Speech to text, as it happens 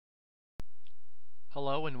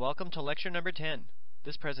Hello and welcome to lecture number 10.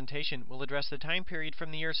 This presentation will address the time period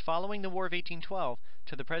from the years following the War of 1812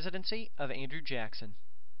 to the presidency of Andrew Jackson.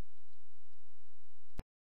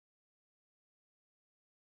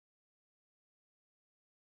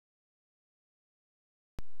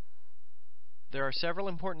 There are several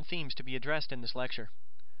important themes to be addressed in this lecture.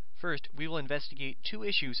 First, we will investigate two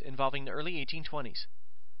issues involving the early 1820s.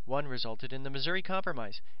 One resulted in the Missouri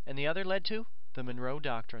Compromise, and the other led to the Monroe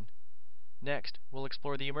Doctrine. Next, we'll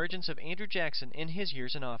explore the emergence of Andrew Jackson in his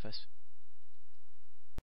years in office.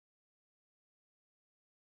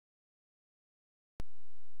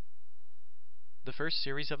 The first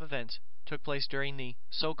series of events took place during the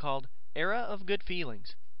so-called Era of Good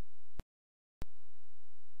Feelings.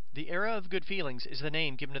 The Era of Good Feelings is the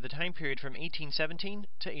name given to the time period from 1817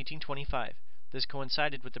 to 1825. This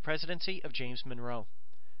coincided with the presidency of James Monroe.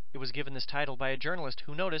 It was given this title by a journalist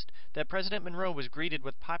who noticed that President Monroe was greeted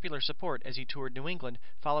with popular support as he toured New England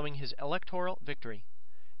following his electoral victory.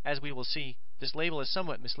 As we will see, this label is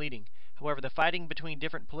somewhat misleading. However, the fighting between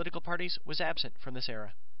different political parties was absent from this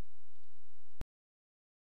era.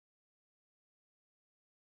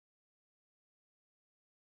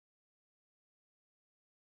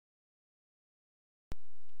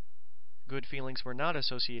 Good feelings were not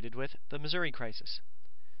associated with the Missouri Crisis.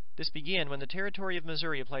 This began when the territory of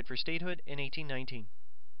Missouri applied for statehood in 1819.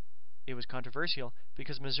 It was controversial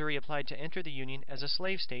because Missouri applied to enter the Union as a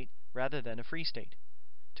slave state rather than a free state.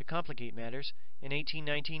 To complicate matters, in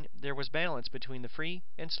 1819 there was balance between the free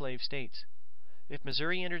and slave states. If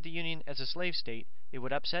Missouri entered the Union as a slave state, it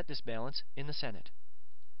would upset this balance in the Senate.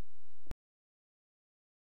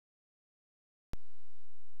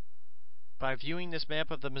 By viewing this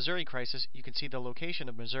map of the Missouri Crisis, you can see the location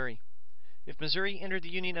of Missouri. If Missouri entered the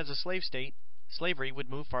Union as a slave state, slavery would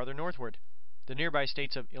move farther northward. The nearby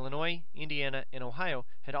states of Illinois, Indiana, and Ohio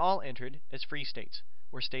had all entered as free states,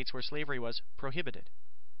 or states where slavery was prohibited.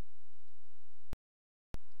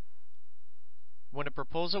 When a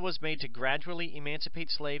proposal was made to gradually emancipate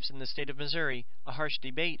slaves in the state of Missouri, a harsh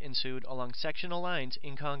debate ensued along sectional lines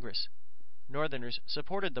in Congress. Northerners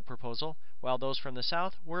supported the proposal, while those from the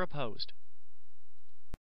South were opposed.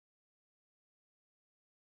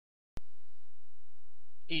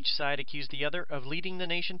 Each side accused the other of leading the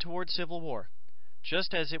nation toward civil war.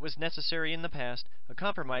 Just as it was necessary in the past, a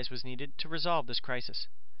compromise was needed to resolve this crisis.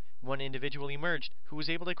 One individual emerged who was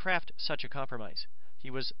able to craft such a compromise. He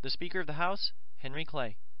was the Speaker of the House, Henry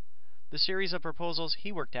Clay. The series of proposals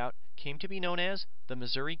he worked out came to be known as the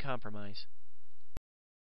Missouri Compromise.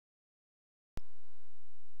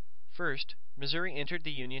 First, Missouri entered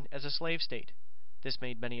the Union as a slave state. This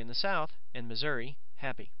made many in the South, and Missouri,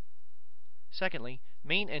 happy. Secondly,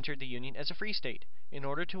 Maine entered the Union as a free state in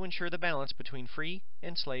order to ensure the balance between free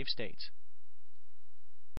and slave states.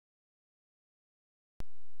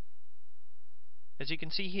 As you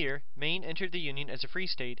can see here, Maine entered the Union as a free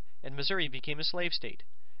state and Missouri became a slave state.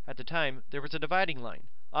 At the time, there was a dividing line,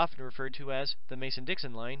 often referred to as the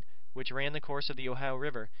Mason-Dixon line, which ran the course of the Ohio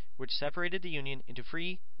River, which separated the Union into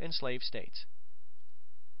free and slave states.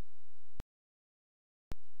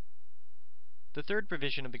 The third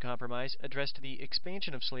provision of the compromise addressed the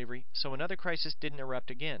expansion of slavery so another crisis didn't erupt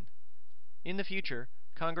again. In the future,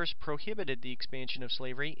 Congress prohibited the expansion of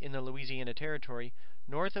slavery in the Louisiana Territory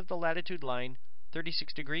north of the latitude line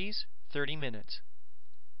 36 degrees 30 minutes.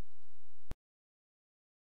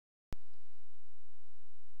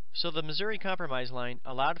 So the Missouri Compromise line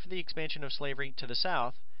allowed for the expansion of slavery to the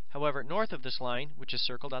south. However, north of this line, which is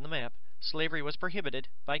circled on the map, slavery was prohibited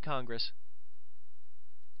by Congress.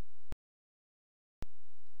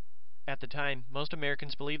 At the time, most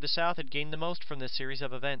Americans believed the South had gained the most from this series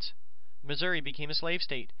of events. Missouri became a slave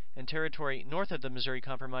state, and territory north of the Missouri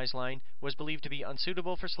Compromise line was believed to be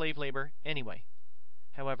unsuitable for slave labor anyway.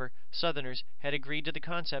 However, Southerners had agreed to the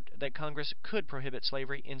concept that Congress could prohibit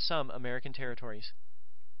slavery in some American territories.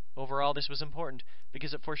 Overall, this was important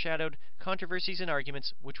because it foreshadowed controversies and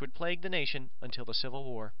arguments which would plague the nation until the Civil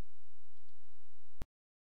War.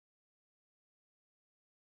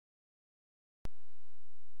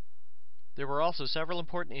 There were also several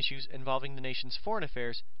important issues involving the nation's foreign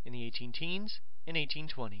affairs in the 18-teens and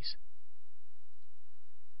 1820s.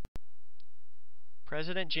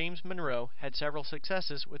 President James Monroe had several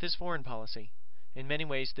successes with his foreign policy. In many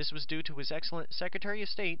ways, this was due to his excellent Secretary of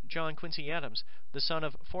State, John Quincy Adams, the son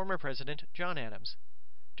of former President John Adams.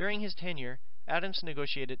 During his tenure, Adams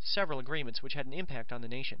negotiated several agreements which had an impact on the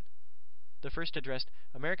nation. The first addressed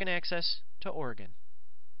American access to Oregon.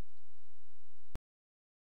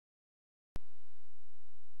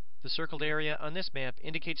 The circled area on this map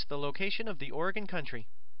indicates the location of the Oregon Country.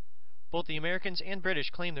 Both the Americans and British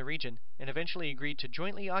claimed the region and eventually agreed to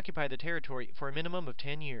jointly occupy the territory for a minimum of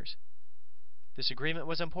 10 years. This agreement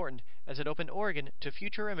was important as it opened Oregon to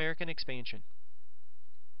future American expansion.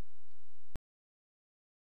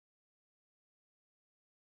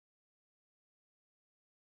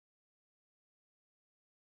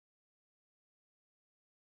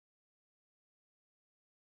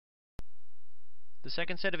 The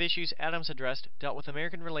second set of issues Adams addressed dealt with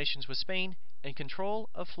American relations with Spain and control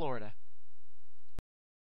of Florida.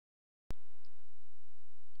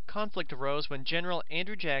 Conflict arose when General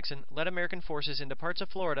Andrew Jackson led American forces into parts of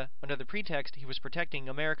Florida under the pretext he was protecting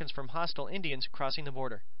Americans from hostile Indians crossing the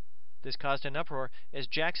border. This caused an uproar as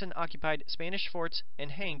Jackson occupied Spanish forts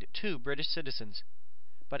and hanged 2 British citizens.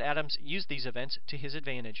 But Adams used these events to his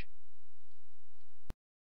advantage.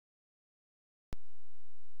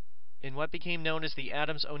 In what became known as the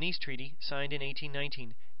Adams-Onis Treaty, signed in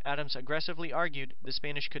 1819, Adams aggressively argued the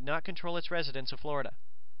Spanish could not control its residents of Florida.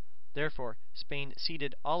 Therefore, Spain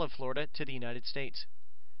ceded all of Florida to the United States.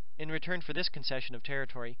 In return for this concession of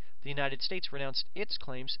territory, the United States renounced its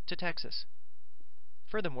claims to Texas.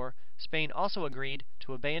 Furthermore, Spain also agreed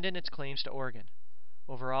to abandon its claims to Oregon.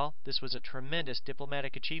 Overall, this was a tremendous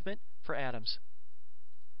diplomatic achievement for Adams.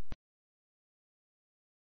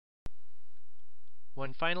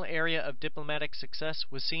 One final area of diplomatic success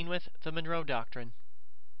was seen with the Monroe Doctrine.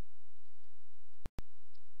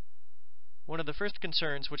 One of the first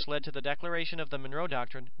concerns which led to the declaration of the Monroe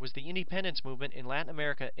Doctrine was the independence movement in Latin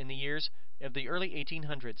America in the years of the early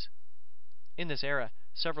 1800s. In this era,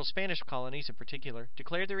 several Spanish colonies in particular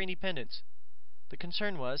declared their independence. The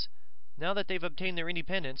concern was, now that they've obtained their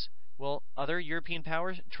independence, will other European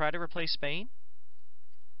powers try to replace Spain?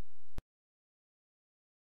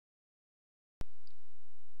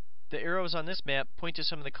 The arrows on this map point to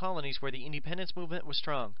some of the colonies where the independence movement was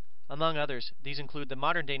strong. Among others, these include the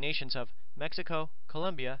modern-day nations of Mexico,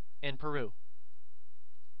 Colombia, and Peru.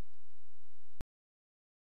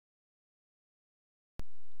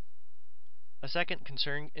 A second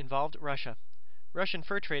concern involved Russia. Russian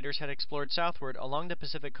fur traders had explored southward along the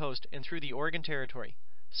Pacific coast and through the Oregon Territory.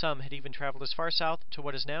 Some had even traveled as far south to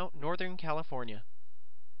what is now northern California.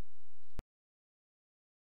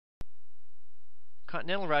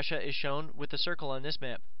 Continental Russia is shown with the circle on this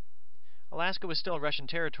map. Alaska was still Russian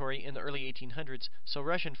territory in the early 1800s, so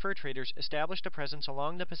Russian fur traders established a presence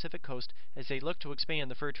along the Pacific coast as they looked to expand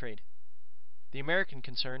the fur trade. The American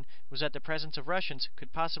concern was that the presence of Russians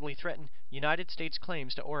could possibly threaten United States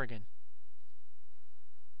claims to Oregon.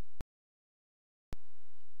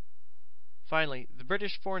 Finally, the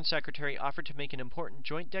British Foreign Secretary offered to make an important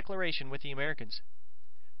joint declaration with the Americans.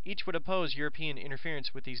 Each would oppose European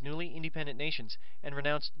interference with these newly independent nations and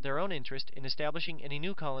renounce their own interest in establishing any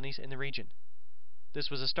new colonies in the region. This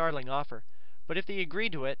was a startling offer, but if they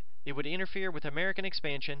agreed to it, it would interfere with American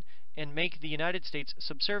expansion and make the United States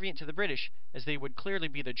subservient to the British, as they would clearly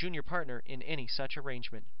be the junior partner in any such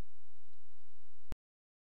arrangement.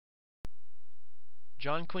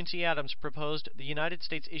 John Quincy Adams proposed the United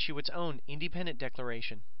States issue its own independent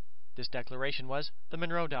declaration. This declaration was the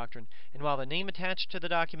Monroe Doctrine, and while the name attached to the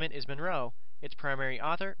document is Monroe, its primary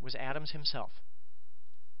author was Adams himself.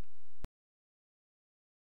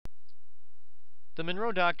 The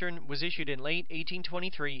Monroe Doctrine was issued in late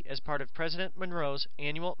 1823 as part of President Monroe's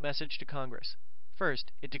annual message to Congress.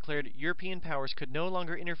 First, it declared European powers could no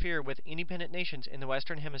longer interfere with independent nations in the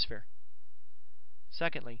Western Hemisphere.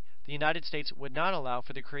 Secondly, the United States would not allow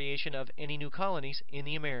for the creation of any new colonies in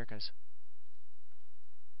the Americas.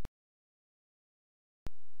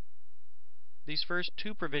 These first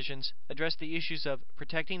 2 provisions address the issues of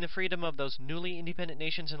protecting the freedom of those newly independent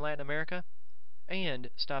nations in Latin America and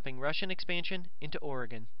stopping Russian expansion into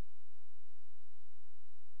Oregon.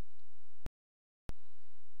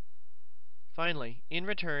 Finally, in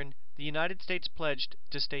return, the United States pledged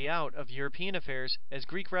to stay out of European affairs as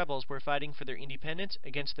Greek rebels were fighting for their independence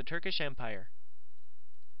against the Turkish Empire.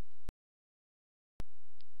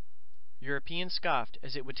 Europeans scoffed,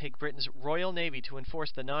 as it would take Britain's Royal Navy to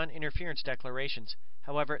enforce the non-interference declarations.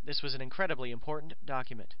 However, this was an incredibly important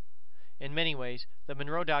document. In many ways, the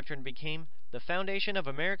Monroe Doctrine became the foundation of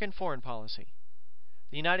American foreign policy.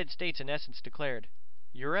 The United States in essence declared,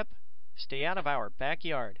 "Europe, stay out of our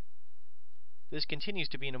backyard." This continues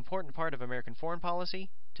to be an important part of American foreign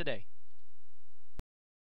policy today.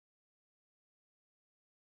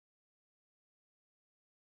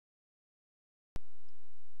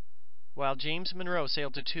 While James Monroe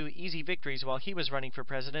sailed to 2 easy victories while he was running for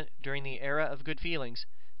president during the era of good feelings,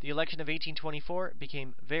 the election of 1824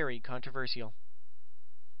 became very controversial.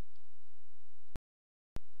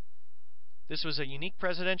 This was a unique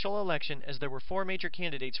presidential election as there were 4 major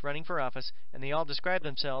candidates running for office, and they all described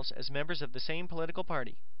themselves as members of the same political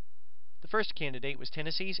party. The first candidate was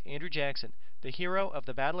Tennessee's Andrew Jackson, the hero of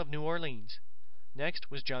the Battle of New Orleans.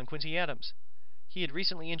 Next was John Quincy Adams. He had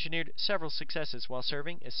recently engineered several successes while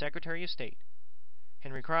serving as Secretary of State.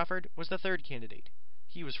 Henry Crawford was the third candidate.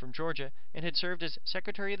 He was from Georgia and had served as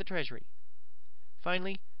Secretary of the Treasury.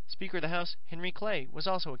 Finally, Speaker of the House Henry Clay was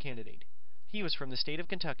also a candidate. He was from the state of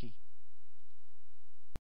Kentucky.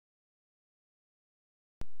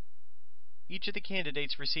 Each of the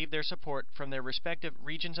candidates received their support from their respective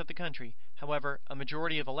regions of the country. However, a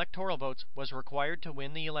majority of electoral votes was required to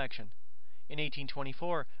win the election. In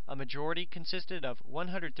 1824, a majority consisted of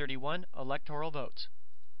 131 electoral votes.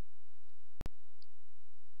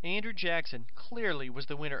 Andrew Jackson clearly was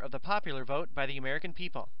the winner of the popular vote by the American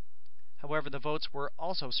people. However, the votes were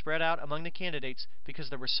also spread out among the candidates because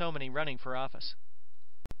there were so many running for office.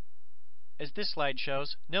 As this slide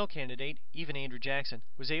shows, no candidate, even Andrew Jackson,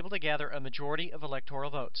 was able to gather a majority of electoral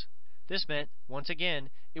votes. This meant, once again,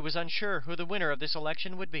 it was unsure who the winner of this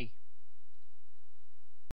election would be.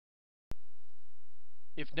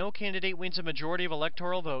 If no candidate wins a majority of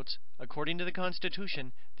electoral votes, according to the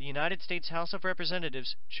Constitution, the United States House of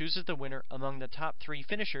Representatives chooses the winner among the top 3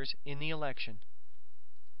 finishers in the election.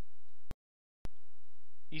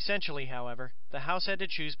 Essentially, however, the House had to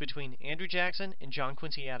choose between Andrew Jackson and John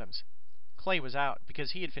Quincy Adams. Clay was out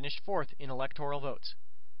because he had finished 4th in electoral votes.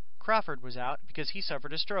 Crawford was out because he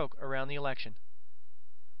suffered a stroke around the election.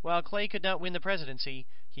 While Clay could not win the presidency,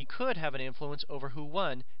 he could have an influence over who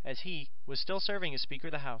won, as he was still serving as Speaker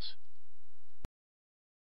of the House.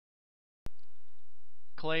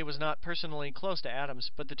 Clay was not personally close to Adams,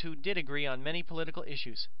 but the two did agree on many political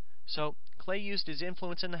issues. So, Clay used his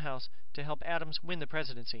influence in the House to help Adams win the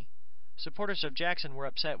presidency. Supporters of Jackson were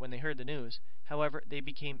upset when they heard the news. However, they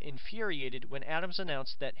became infuriated when Adams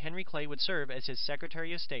announced that Henry Clay would serve as his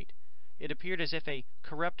Secretary of State. It appeared as if a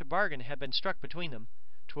corrupt bargain had been struck between them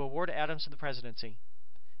to award Adams the presidency.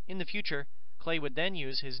 In the future, Clay would then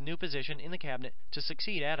use his new position in the cabinet to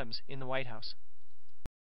succeed Adams in the White House.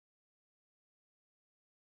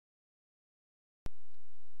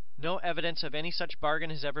 No evidence of any such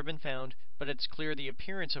bargain has ever been found, but it's clear the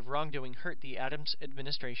appearance of wrongdoing hurt the Adams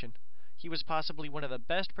administration. He was possibly one of the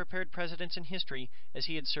best prepared presidents in history, as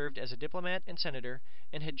he had served as a diplomat and senator,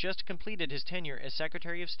 and had just completed his tenure as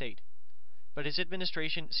Secretary of State. But his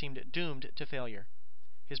administration seemed doomed to failure.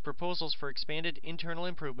 His proposals for expanded internal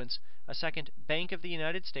improvements, a second Bank of the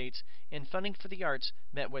United States, and funding for the arts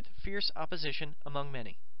met with fierce opposition among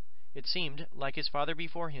many. It seemed, like his father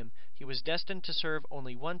before him, he was destined to serve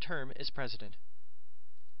only one term as president.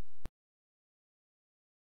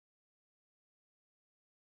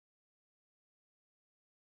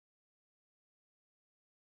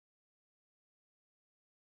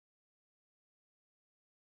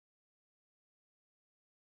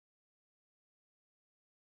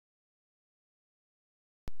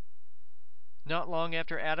 Not long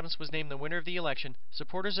after Adams was named the winner of the election,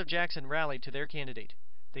 supporters of Jackson rallied to their candidate.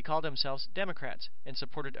 They called themselves Democrats and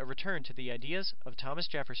supported a return to the ideas of Thomas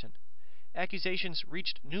Jefferson. Accusations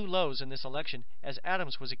reached new lows in this election, as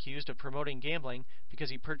Adams was accused of promoting gambling because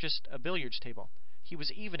he purchased a billiards table. He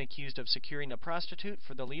was even accused of securing a prostitute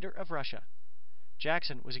for the leader of Russia.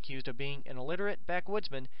 Jackson was accused of being an illiterate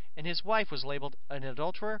backwoodsman, and his wife was labeled an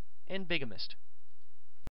adulterer and bigamist.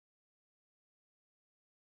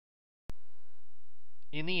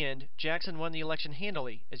 In the end, Jackson won the election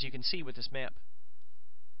handily, as you can see with this map.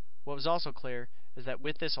 What was also clear is that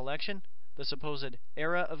with this election, the supposed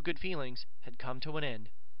era of good feelings had come to an end.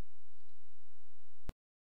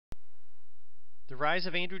 The rise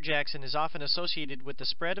of Andrew Jackson is often associated with the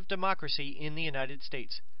spread of democracy in the United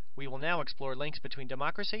States. We will now explore links between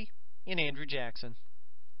democracy and Andrew Jackson.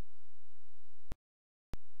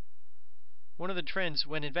 One of the trends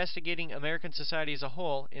when investigating American society as a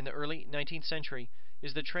whole in the early 19th century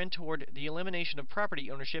is the trend toward the elimination of property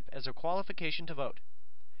ownership as a qualification to vote.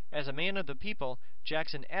 As a man of the people,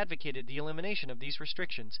 Jackson advocated the elimination of these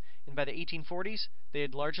restrictions, and by the 1840s, they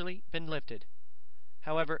had largely been lifted.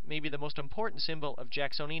 However, maybe the most important symbol of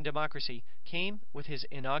Jacksonian democracy came with his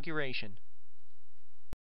inauguration.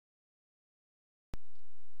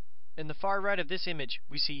 In the far right of this image,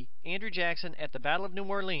 we see Andrew Jackson at the Battle of New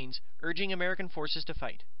Orleans urging American forces to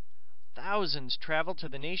fight. Thousands traveled to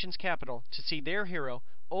the nation's capital to see their hero,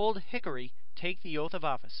 Old Hickory, take the oath of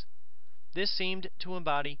office. This seemed to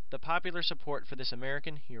embody the popular support for this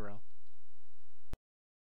American hero.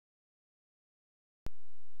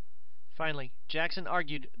 Finally, Jackson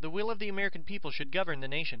argued the will of the American people should govern the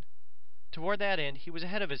nation. Toward that end, he was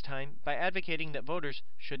ahead of his time by advocating that voters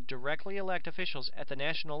should directly elect officials at the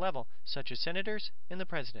national level, such as senators and the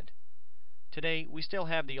president. Today, we still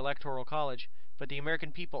have the Electoral College, but the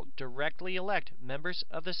American people directly elect members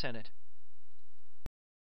of the Senate.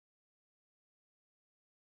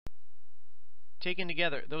 Taken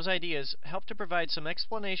together, those ideas help to provide some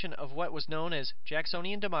explanation of what was known as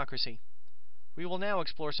Jacksonian democracy. We will now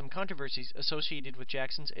explore some controversies associated with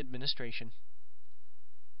Jackson's administration.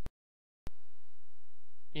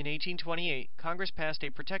 In 1828, Congress passed a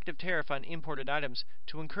protective tariff on imported items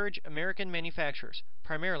to encourage American manufacturers,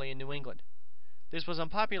 primarily in New England. This was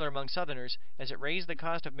unpopular among Southerners as it raised the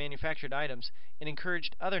cost of manufactured items and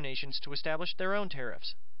encouraged other nations to establish their own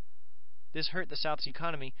tariffs. This hurt the South's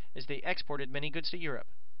economy as they exported many goods to Europe.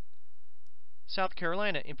 South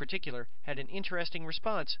Carolina, in particular, had an interesting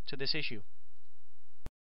response to this issue.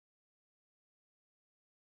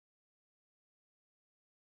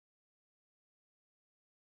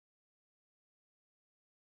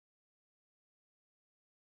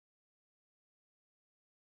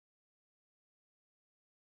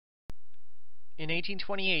 In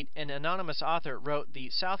 1828, an anonymous author wrote the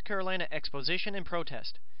South Carolina Exposition and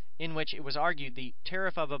Protest, in which it was argued the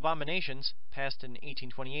Tariff of Abominations, passed in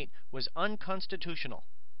 1828, was unconstitutional.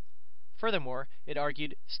 Furthermore, it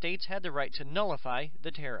argued states had the right to nullify the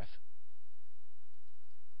tariff.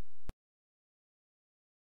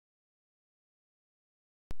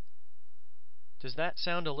 Does that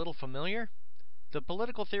sound a little familiar? The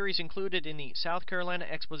political theories included in the South Carolina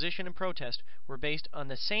Exposition and Protest were based on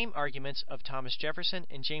the same arguments of Thomas Jefferson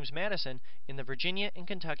and James Madison in the Virginia and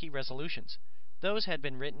Kentucky resolutions. Those had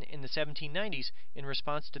been written in the 1790s in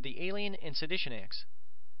response to the Alien and Sedition Acts.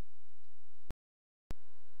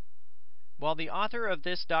 While the author of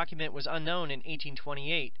this document was unknown in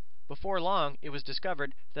 1828, before long it was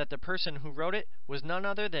discovered that the person who wrote it was none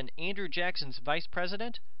other than Andrew Jackson's vice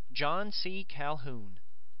president, John C. Calhoun.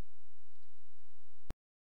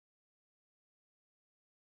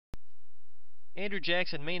 Andrew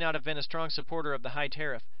Jackson may not have been a strong supporter of the high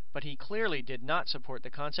tariff, but he clearly did not support the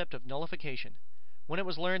concept of nullification. When it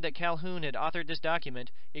was learned that Calhoun had authored this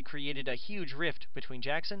document, it created a huge rift between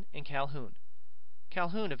Jackson and Calhoun.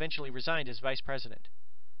 Calhoun eventually resigned as vice president.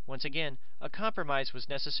 Once again, a compromise was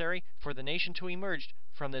necessary for the nation to emerge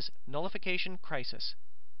from this nullification crisis.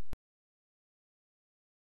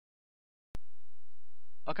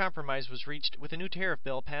 A compromise was reached with a new tariff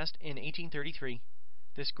bill passed in 1833.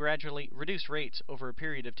 This gradually reduced rates over a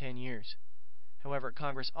period of 10 years. However,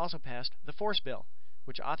 Congress also passed the Force Bill,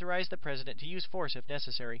 which authorized the president to use force if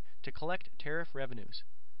necessary to collect tariff revenues.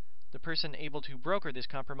 The person able to broker this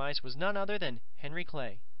compromise was none other than Henry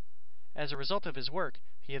Clay. As a result of his work,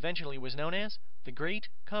 he eventually was known as the Great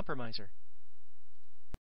Compromiser.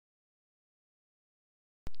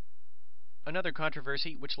 Another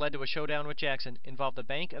controversy which led to a showdown with Jackson involved the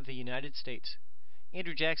Bank of the United States.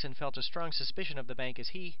 Andrew Jackson felt a strong suspicion of the bank as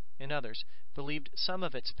he, and others, believed some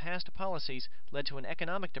of its past policies led to an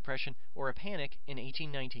economic depression or a panic in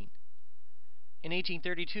 1819. In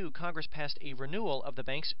 1832, Congress passed a renewal of the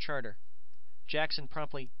bank's charter. Jackson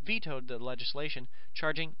promptly vetoed the legislation,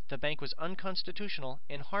 charging the bank was unconstitutional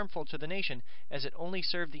and harmful to the nation as it only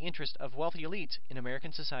served the interest of wealthy elites in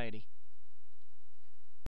American society.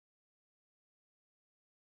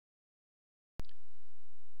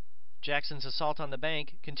 Jackson's assault on the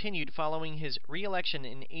bank continued following his re-election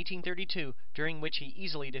in 1832, during which he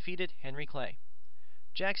easily defeated Henry Clay.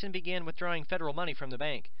 Jackson began withdrawing federal money from the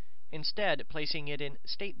bank, instead placing it in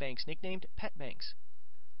state banks nicknamed pet banks.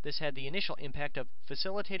 This had the initial impact of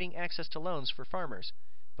facilitating access to loans for farmers,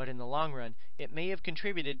 but in the long run, it may have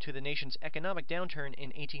contributed to the nation's economic downturn in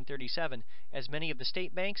 1837, as many of the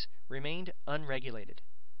state banks remained unregulated.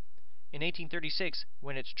 In 1836,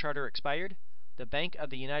 when its charter expired, the Bank of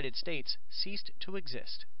the United States ceased to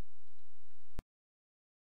exist.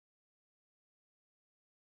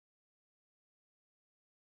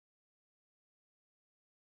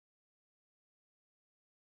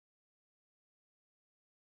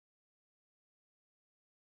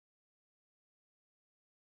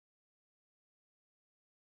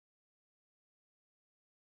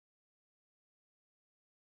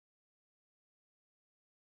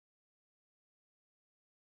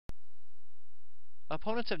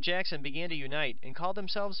 Opponents of Jackson began to unite and called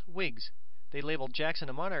themselves Whigs. They labeled Jackson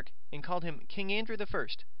a monarch and called him King Andrew I.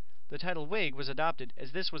 The title Whig was adopted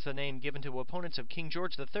as this was the name given to opponents of King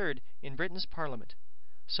George III in Britain's Parliament.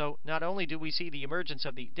 So not only do we see the emergence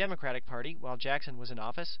of the Democratic Party while Jackson was in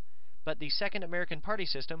office, but the Second American Party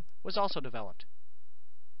system was also developed.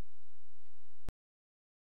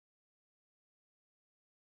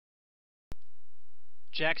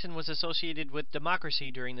 Jackson was associated with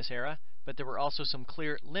democracy during this era, but there were also some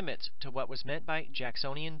clear limits to what was meant by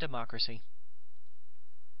Jacksonian democracy.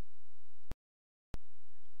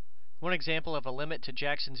 One example of a limit to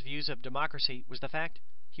Jackson's views of democracy was the fact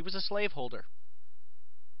he was a slaveholder.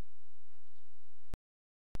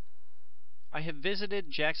 I have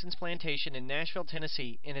visited Jackson's plantation in Nashville,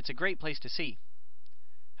 Tennessee, and it's a great place to see.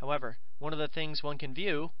 However, one of the things one can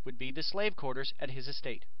view would be the slave quarters at his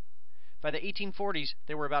estate. By the 1840s,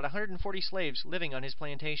 there were about 140 slaves living on his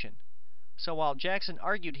plantation. So while Jackson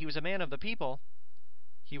argued he was a man of the people,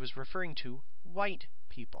 he was referring to white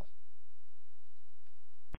people.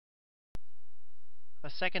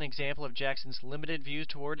 A second example of Jackson's limited views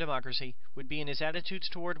toward democracy would be in his attitudes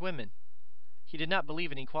toward women. He did not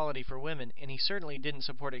believe in equality for women, and he certainly didn't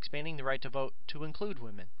support expanding the right to vote to include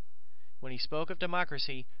women. When he spoke of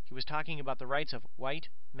democracy, he was talking about the rights of white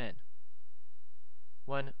men.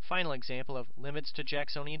 One final example of limits to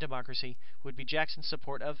Jacksonian democracy would be Jackson's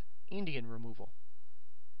support of Indian removal.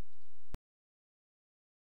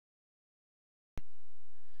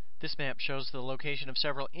 This map shows the location of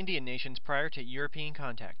several Indian nations prior to European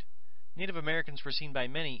contact. Native Americans were seen by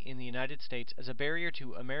many in the United States as a barrier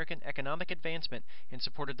to American economic advancement and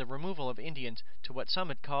supported the removal of Indians to what some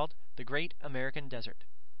had called the Great American Desert.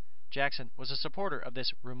 Jackson was a supporter of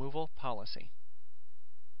this removal policy.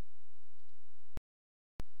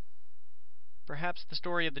 Perhaps the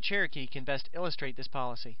story of the Cherokee can best illustrate this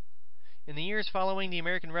policy. In the years following the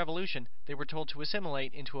American Revolution, they were told to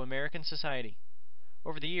assimilate into American society.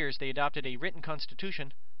 Over the years, they adopted a written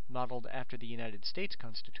constitution, modeled after the United States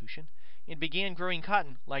Constitution, and began growing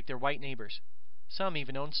cotton like their white neighbors. Some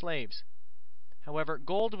even owned slaves. However,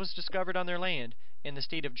 gold was discovered on their land, and the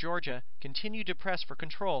state of Georgia continued to press for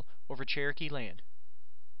control over Cherokee land.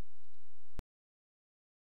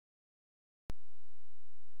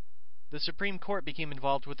 The Supreme Court became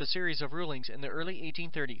involved with a series of rulings in the early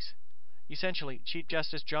 1830s. Essentially, Chief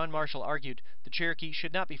Justice John Marshall argued the Cherokee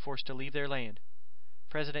should not be forced to leave their land.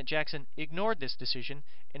 President Jackson ignored this decision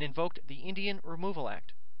and invoked the Indian Removal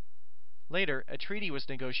Act. Later, a treaty was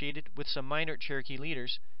negotiated with some minor Cherokee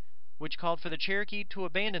leaders, which called for the Cherokee to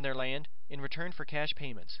abandon their land in return for cash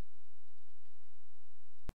payments.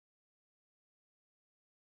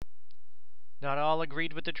 Not all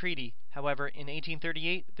agreed with the treaty. However, in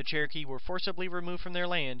 1838, the Cherokee were forcibly removed from their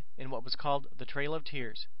land in what was called the Trail of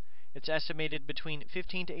Tears. It's estimated between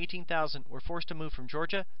 15,000 to 18,000 were forced to move from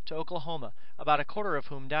Georgia to Oklahoma, about a quarter of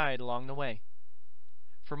whom died along the way.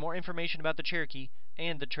 For more information about the Cherokee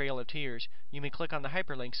and the Trail of Tears, you may click on the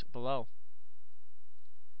hyperlinks below.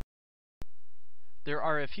 There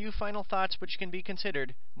are a few final thoughts which can be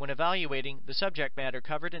considered when evaluating the subject matter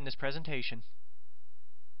covered in this presentation.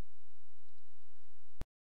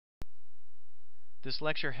 This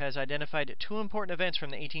lecture has identified two important events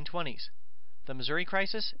from the 1820s. The Missouri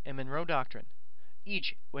Crisis and Monroe Doctrine.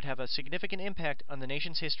 Each would have a significant impact on the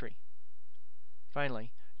nation's history.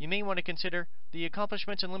 Finally, you may want to consider the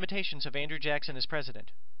accomplishments and limitations of Andrew Jackson as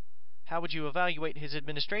president. How would you evaluate his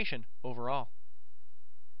administration overall?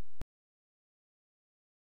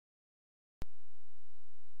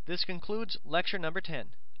 This concludes lecture number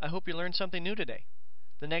 10. I hope you learned something new today.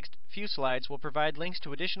 The next few slides will provide links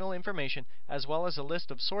to additional information as well as a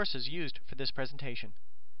list of sources used for this presentation.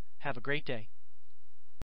 Have a great day.